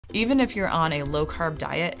Even if you're on a low-carb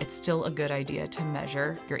diet, it's still a good idea to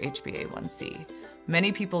measure your HbA1c.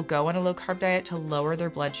 Many people go on a low-carb diet to lower their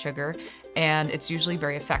blood sugar, and it's usually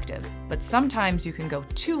very effective. But sometimes you can go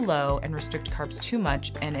too low and restrict carbs too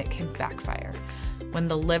much, and it can backfire. When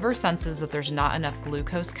the liver senses that there's not enough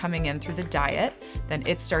glucose coming in through the diet, then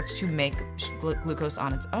it starts to make glucose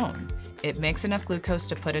on its own. It makes enough glucose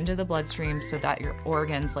to put into the bloodstream so that your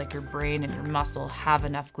organs, like your brain and your muscle, have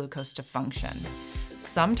enough glucose to function.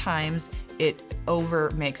 Sometimes it over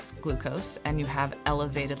makes glucose and you have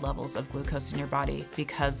elevated levels of glucose in your body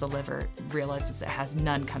because the liver realizes it has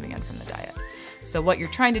none coming in from the diet. So what you're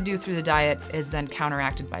trying to do through the diet is then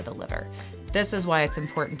counteracted by the liver. This is why it's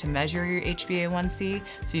important to measure your HbA1c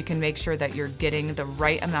so you can make sure that you're getting the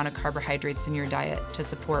right amount of carbohydrates in your diet to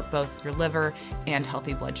support both your liver and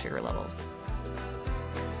healthy blood sugar levels.